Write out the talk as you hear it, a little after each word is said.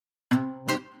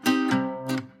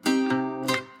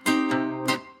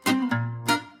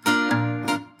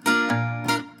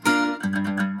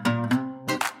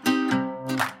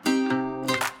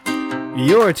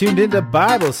You're tuned into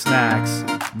Bible Snacks.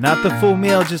 Not the full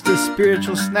meal, just a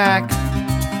spiritual snack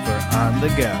for on the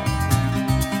go.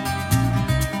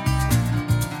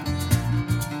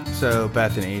 So,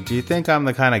 Bethany, do you think I'm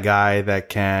the kind of guy that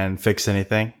can fix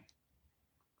anything?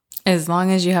 As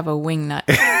long as you have a wing nut.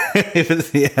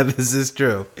 Yeah, this is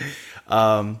true.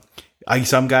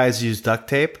 Some guys use duct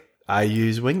tape. I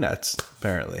use wing nuts,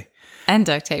 apparently. And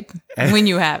duct tape, when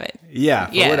you have it. Yeah,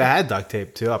 if I would have had duct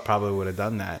tape, too, I probably would have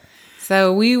done that.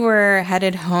 So we were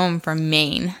headed home from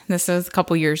Maine. This was a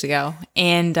couple years ago.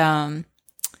 And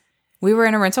we were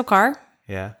in a rental car.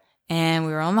 Yeah. And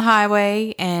we were on the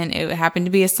highway, and it happened to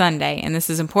be a Sunday. And this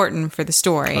is important for the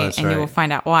story, and right. you will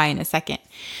find out why in a second.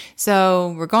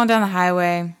 So we're going down the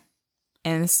highway,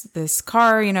 and this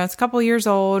car, it's a couple years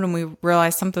old, and we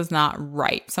realize something's not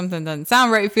right. Something doesn't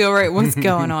sound right, feel right. What's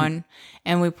going on?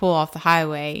 And we pull off the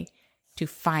highway to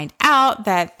find out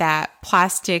that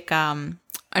plastic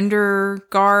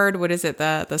underguard, what is it,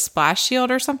 the splash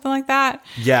shield or something like that?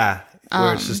 Yeah,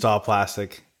 where it's just all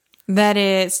plastic. That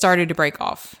it started to break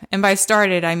off. And by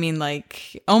started, I mean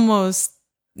like almost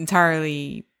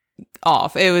entirely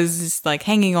off. It was just like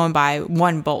hanging on by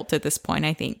one bolt at this point,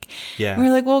 I think. Yeah. And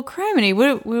we're like, well, criminy,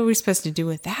 what are we supposed to do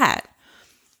with that?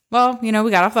 Well, we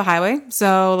got off the highway,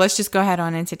 so let's just go ahead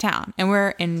on into town. And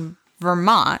we're in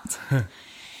Vermont.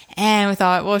 And we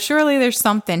thought, well, surely there's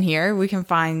something here. We can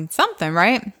find something,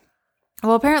 right?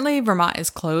 Well, apparently Vermont is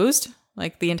closed.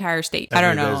 Like the entire state. I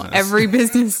don't know. Every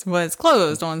business was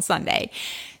closed on Sunday.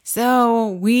 So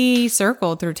we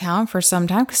circled through town for some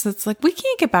time because it's like, we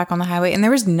can't get back on the highway. And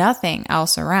there was nothing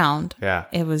else around. Yeah.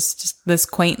 It was just this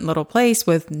quaint little place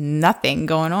with nothing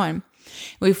going on.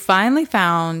 We finally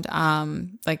found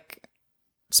like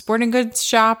sporting goods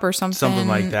shop or something. Something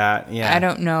like that. Yeah. I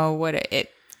don't know what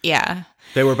yeah.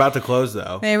 They were about to close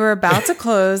though. They were about to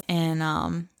close.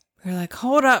 And we were like,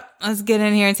 hold up, let's get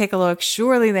in here and take a look.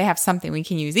 Surely they have something we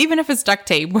can use, even if it's duct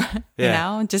tape,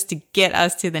 just to get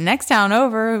us to the next town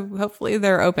over. Hopefully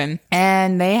they're open.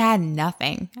 And they had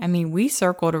nothing. I mean, we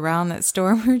circled around that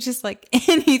store. We were just like,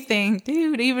 anything,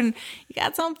 dude, even you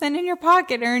got something in your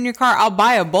pocket or in your car, I'll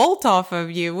buy a bolt off of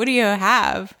you. What do you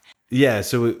have? Yeah,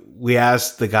 so we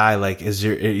asked the guy, like,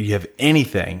 you have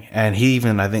anything? And he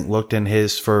even, I think, looked in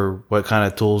his for what kind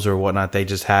of tools or whatnot they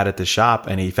just had at the shop,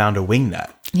 and he found a wing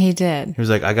nut. He did. He was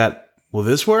like, will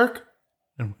this work?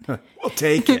 And we'll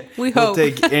take it. We'll hope.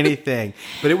 Take anything.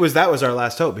 But that was our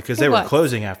last hope because they were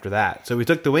closing after that. So we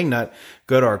took the wing nut,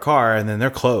 go to our car, and then they're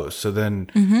closed. So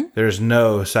then there's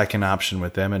no second option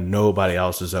with them, and nobody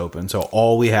else is open. So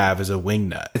all we have is a wing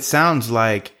nut. It sounds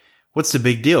like, what's the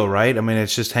big deal, right? I mean,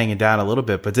 it's just hanging down a little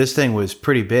bit, but this thing was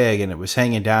pretty big and it was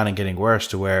hanging down and getting worse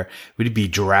to where we'd be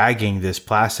dragging this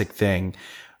plastic thing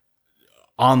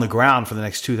on the ground for the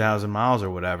next 2,000 miles or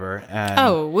whatever.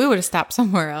 And we would have stopped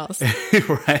somewhere else.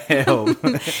 Right.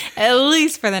 At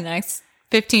least for the next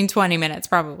 15, 20 minutes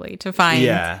probably to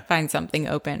find something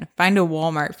open. Find a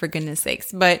Walmart, for goodness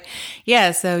sakes. But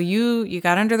yeah, so you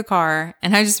got under the car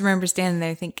and I just remember standing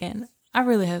there thinking, I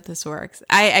really hope this works.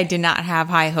 I did not have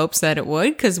high hopes that it would,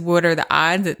 because what are the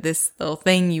odds that this little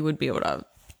thing you would be able to,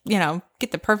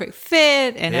 get the perfect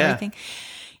fit and everything.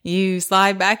 You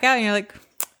slide back out and you're like,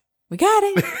 we got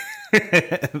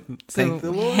it. So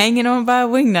hanging on by a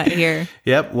wing nut here.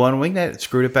 Yep, one wing nut,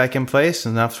 screwed it back in place,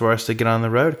 enough for us to get on the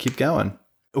road, keep going.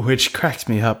 Which cracks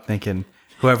me up thinking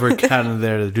whoever got in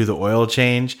there to do the oil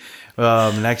change,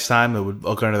 next time they would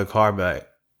look under the car back.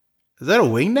 Is that a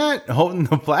wing nut holding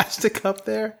the plastic up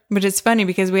there? But it's funny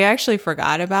because we actually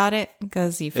forgot about it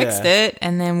because you fixed it.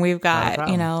 And then we've got,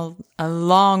 a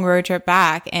long road trip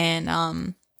back.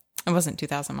 And it wasn't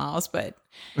 2,000 miles, but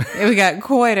we got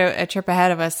quite a trip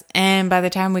ahead of us. And by the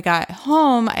time we got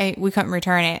home, we couldn't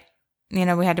return it. We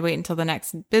had to wait until the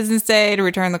next business day to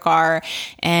return the car.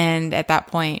 And at that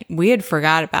point, we had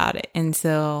forgot about it. And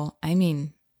so, it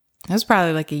was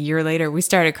probably like a year later, we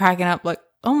started cracking up like,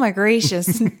 oh my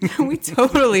gracious, we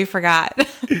totally forgot.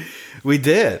 We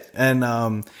did.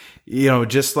 And,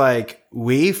 just like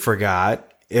we forgot,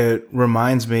 it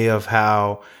reminds me of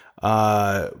how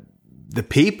the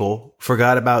people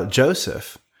forgot about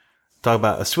Joseph. Talk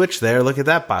about a switch there. Look at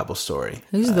that Bible story.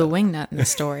 Who's the wing nut in the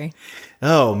story?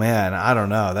 Oh, man, I don't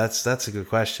know. That's a good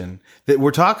question.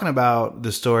 We're talking about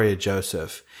the story of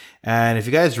Joseph. And if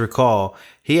you guys recall,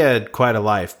 he had quite a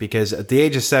life because at the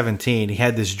age of 17, he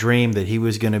had this dream that he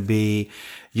was going to be,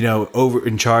 over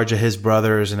in charge of his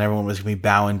brothers and everyone was going to be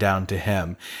bowing down to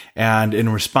him. And in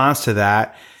response to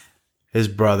that, his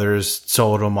brothers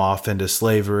sold him off into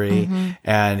slavery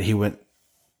and he went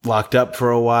locked up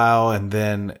for a while, and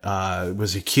then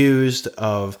was accused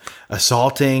of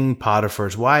assaulting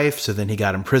Potiphar's wife. So then he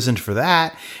got imprisoned for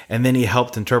that, and then he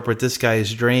helped interpret this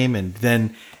guy's dream,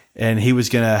 and he was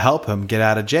going to help him get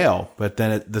out of jail. But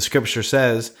then the scripture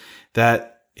says that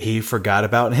he forgot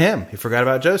about him. He forgot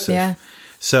about Joseph. Yeah.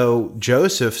 So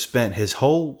Joseph spent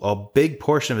a big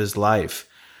portion of his life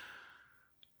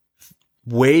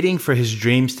waiting for his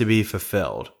dreams to be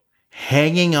fulfilled,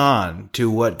 hanging on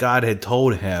to what God had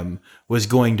told him was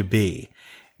going to be.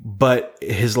 But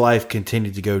his life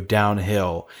continued to go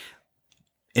downhill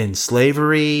in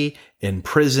slavery, in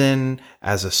prison,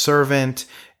 as a servant,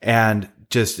 and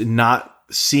just not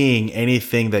seeing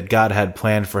anything that God had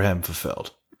planned for him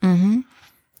fulfilled. Mm-hmm.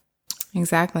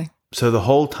 Exactly. So the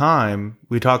whole time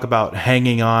we talk about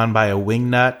hanging on by a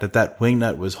wingnut, that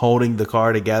wingnut was holding the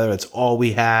car together. That's all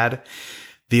we had.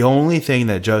 The only thing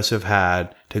that Joseph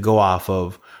had to go off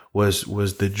of was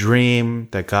the dream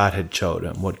that God had showed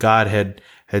him, what God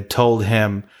had told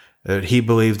him that he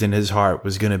believed in his heart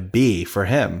was going to be for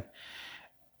him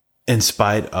in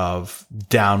spite of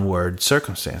downward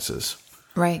circumstances.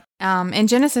 Right. In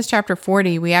Genesis chapter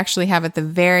 40, we actually have at the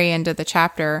very end of the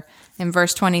chapter, in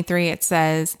verse 23, it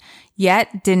says,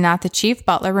 "Yet did not the chief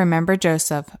butler remember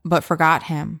Joseph, but forgot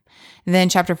him." Then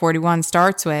chapter 41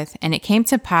 starts with, "And it came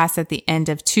to pass at the end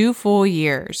of 2 full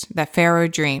years that Pharaoh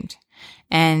dreamed."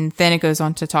 And then it goes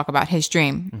on to talk about his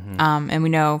dream. Mm-hmm. And we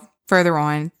know further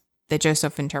on that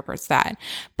Joseph interprets that.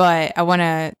 But I want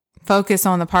to focus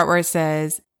on the part where it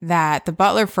says that the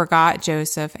butler forgot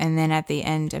Joseph, and then at the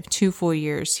end of 2 full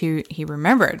years, he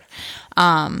remembered.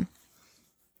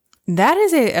 That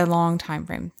is a long time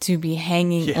frame to be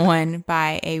hanging on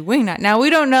by a wingnut. Now, we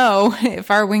don't know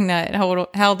if our wingnut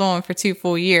held on for 2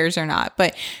 full years or not,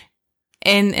 but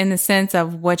in the sense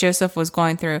of what Joseph was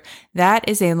going through, that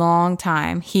is a long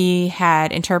time. He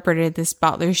had interpreted this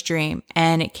butler's dream,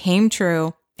 and it came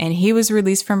true, and he was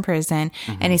released from prison,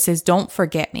 and he says, "Don't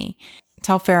forget me.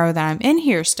 Tell Pharaoh that I'm in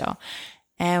here still."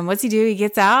 And what's he do? He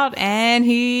gets out and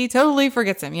he totally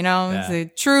forgets him. It's a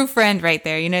true friend right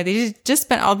there. They just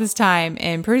spent all this time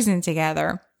in prison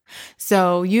together.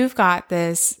 So you've got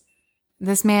this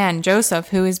man, Joseph,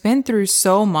 who has been through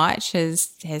so much.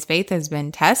 His faith has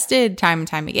been tested time and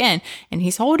time again, and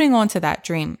he's holding on to that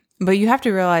dream. But you have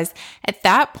to realize at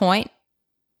that point,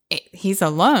 he's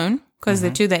alone because the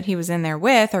two that he was in there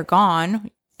with are gone.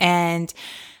 And,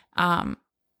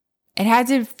 it had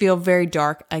to feel very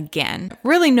dark again.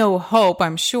 Really no hope,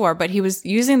 I'm sure, but he was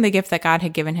using the gift that God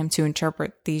had given him to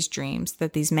interpret these dreams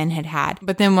that these men had had.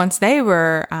 But then once they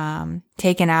were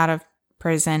taken out of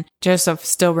prison, Joseph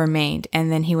still remained.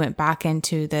 And then he went back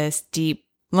into this deep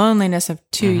loneliness of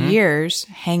 2 years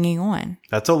hanging on.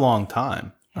 That's a long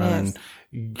time. And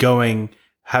going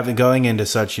into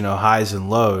such, highs and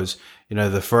lows,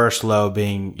 the first low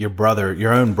being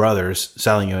your own brothers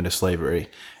selling you into slavery.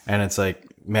 And it's like,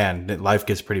 man, life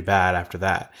gets pretty bad after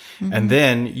that. And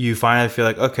then you finally feel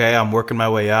like, okay, I'm working my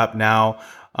way up. Now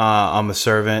I'm a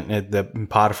servant in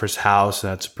Potiphar's house.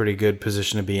 And that's a pretty good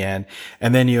position to be in.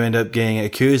 And then you end up getting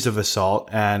accused of assault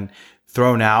and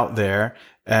thrown out there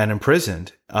and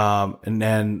imprisoned. And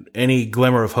then any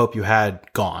glimmer of hope you had,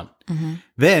 gone.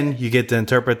 Then you get to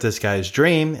interpret this guy's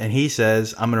dream, and he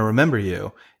says, "I'm going to remember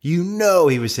you."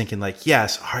 He was thinking like,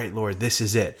 yes, all right, Lord, this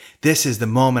is it. This is the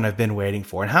moment I've been waiting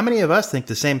for. And how many of us think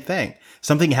the same thing?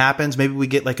 Something happens. Maybe we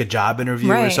get like a job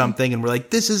interview or something, and we're like,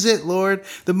 this is it, Lord,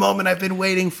 the moment I've been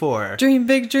waiting for. Dream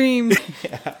big dream.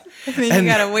 And then you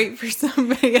got to wait for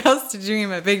somebody else to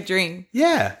dream a big dream.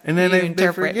 Yeah. And then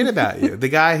they forget about you. The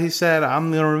guy who said,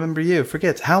 "I'm going to remember you,"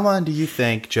 forgets. How long do you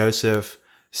think Joseph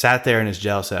sat there in his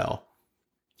jail cell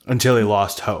until he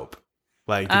lost hope?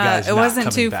 Like the guy's it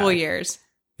wasn't 2 full years.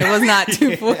 It was not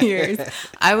 2 full years.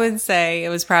 I would say it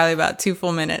was probably about 2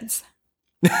 full minutes.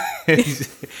 That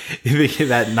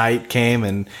night came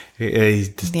and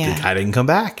the guy didn't come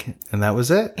back, and that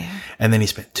was it. Yeah. And then he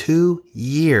spent 2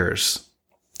 years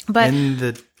in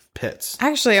the pits.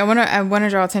 Actually, I want to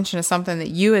draw attention to something that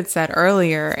you had said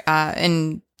earlier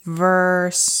in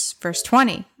verse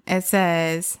 20. It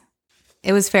says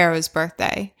it was Pharaoh's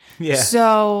birthday. Yeah.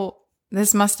 So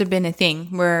this must have been a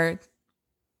thing where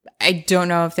I don't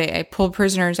know if they pulled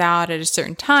prisoners out at a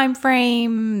certain time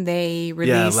frame. They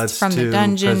released from the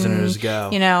dungeon. Prisoners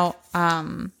go.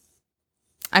 I'm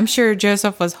sure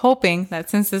Joseph was hoping that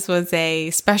since this was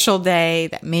a special day,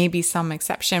 that maybe some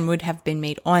exception would have been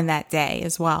made on that day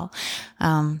as well.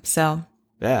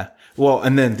 Yeah. Well,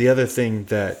 and then the other thing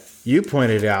that you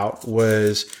pointed out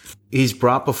was he's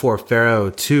brought before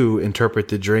Pharaoh to interpret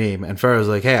the dream. And Pharaoh's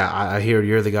like, "Hey, I hear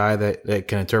you're the guy that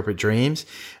can interpret dreams."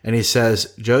 And he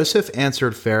says, "Joseph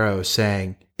answered Pharaoh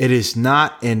saying, It is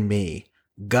not in me.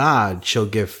 God shall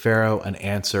give Pharaoh an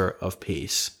answer of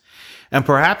peace. And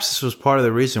perhaps this was part of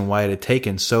the reason why it had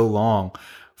taken so long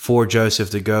for Joseph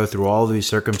to go through all of these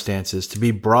circumstances, to be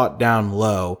brought down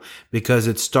low, because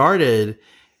it started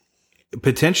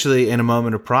potentially in a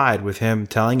moment of pride with him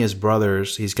telling his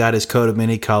brothers he's got his coat of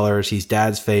many colors, he's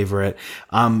dad's favorite.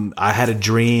 I had a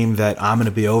dream that I'm going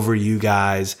to be over you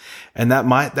guys. And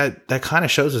that kind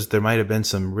of shows us there might have been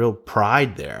some real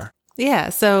pride there. Yeah,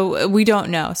 so we don't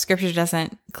know. Scripture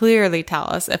doesn't clearly tell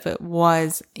us if it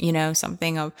was,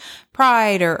 something of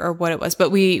pride or what it was. But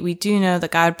we do know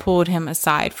that God pulled him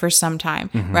aside for some time.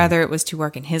 Mm-hmm. Rather, it was to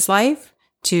work in his life,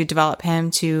 to develop him,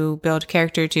 to build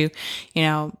character, to,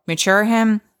 mature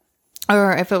him,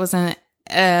 or if it was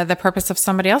the purpose of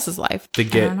somebody else's life. To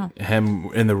get him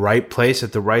in the right place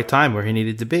at the right time where he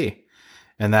needed to be.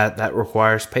 And that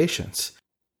requires patience.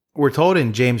 We're told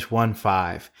in James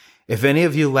 1:5, if any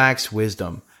of you lacks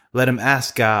wisdom, let him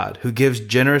ask God, who gives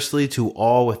generously to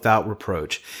all without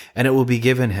reproach, and it will be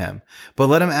given him. But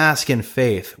let him ask in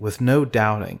faith, with no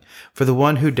doubting. For the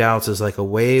one who doubts is like a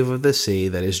wave of the sea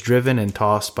that is driven and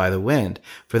tossed by the wind.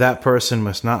 For that person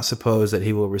must not suppose that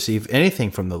he will receive anything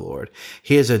from the Lord.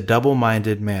 He is a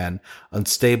double-minded man,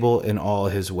 unstable in all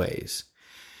his ways.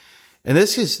 And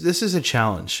this is a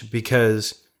challenge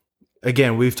because,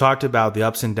 again, we've talked about the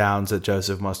ups and downs that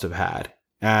Joseph must have had.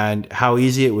 And how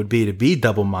easy it would be to be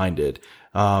double-minded.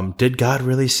 Did God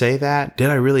really say that? Did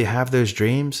I really have those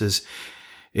dreams? Is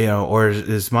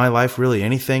my life really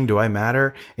anything? Do I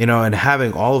matter? And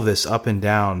having all of this up and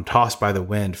down, tossed by the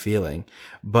wind feeling.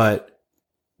 But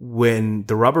when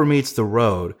the rubber meets the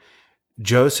road,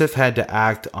 Joseph had to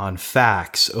act on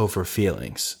facts over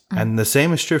feelings. Mm-hmm. And the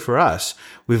same is true for us.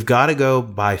 We've got to go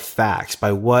by facts,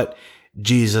 by what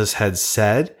Jesus had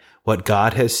said, what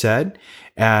God has said,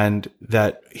 and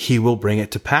that he will bring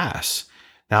it to pass.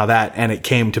 Now and it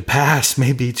came to pass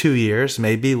maybe 2 years,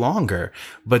 maybe longer,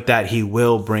 but that he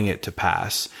will bring it to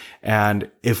pass.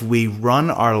 And if we run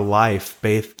our life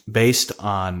based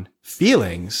on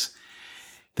feelings,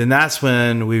 then that's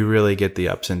when we really get the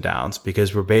ups and downs,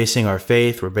 because we're basing our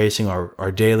faith, we're basing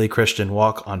our daily Christian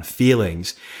walk on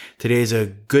feelings. Today's a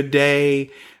good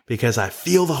day because I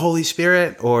feel the Holy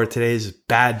Spirit, or today's a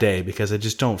bad day because I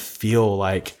just don't feel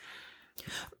like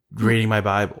reading my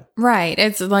Bible. Right.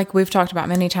 It's like we've talked about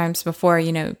many times before,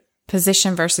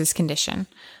 position versus condition.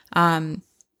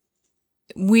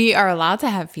 We are allowed to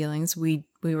have feelings. We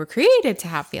were created to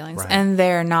have feelings, right, and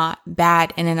they're not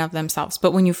bad in and of themselves.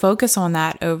 But when you focus on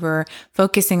that over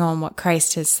focusing on what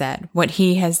Christ has said, what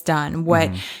he has done,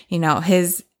 what,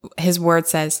 his word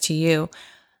says to you,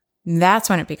 that's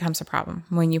when it becomes a problem.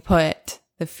 When you put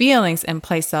the feelings in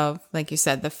place of, like you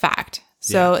said, the fact.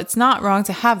 So it's not wrong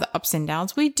to have the ups and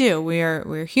downs. We do.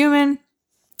 We're human,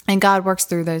 and God works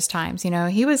through those times.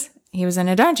 He was in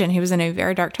a dungeon. He was in a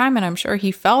very dark time, and I'm sure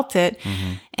he felt it.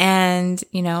 Mm-hmm. And,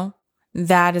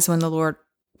 that is when the Lord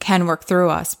can work through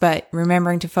us. But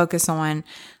remembering to focus on,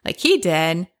 like he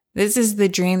did, this is the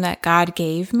dream that God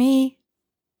gave me.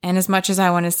 And as much as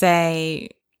I want to say,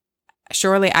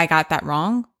 surely I got that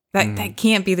wrong, that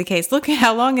can't be the case. Look at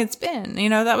how long it's been.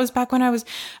 That was back when I was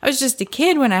just a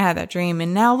kid when I had that dream.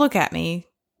 And now look at me.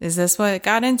 Is this what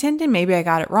God intended? Maybe I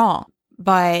got it wrong.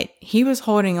 But he was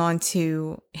holding on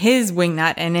to his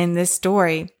wingnut. And in this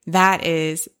story, that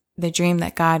is the dream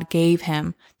that God gave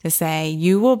him to say,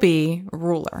 you will be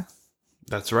ruler.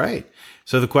 That's right.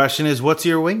 So the question is, what's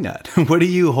your wingnut? What are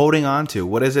you holding on to?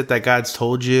 What is it that God's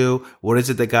told you? What is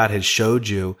it that God has showed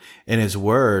you in his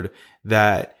word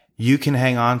that you can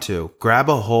hang on to? Grab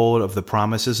a hold of the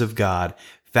promises of God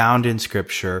found in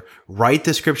Scripture. Write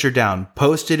the Scripture down.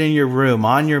 Post it in your room,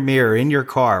 on your mirror, in your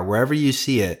car, wherever you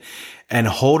see it. And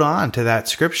hold on to that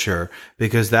Scripture,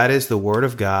 because that is the Word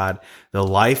of God, the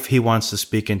life he wants to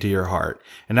speak into your heart.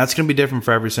 And that's going to be different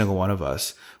for every single one of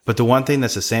us. But the one thing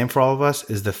that's the same for all of us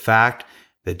is the fact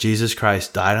that Jesus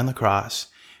Christ died on the cross,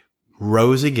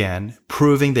 rose again,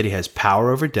 proving that he has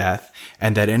power over death,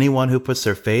 and that anyone who puts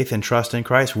their faith and trust in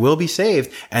Christ will be saved.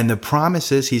 And the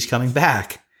promise is he's coming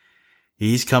back.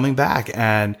 He's coming back,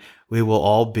 and we will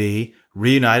all be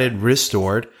reunited,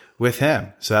 restored with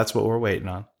him. So that's what we're waiting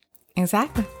on.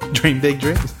 Exactly. Dream big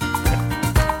dreams.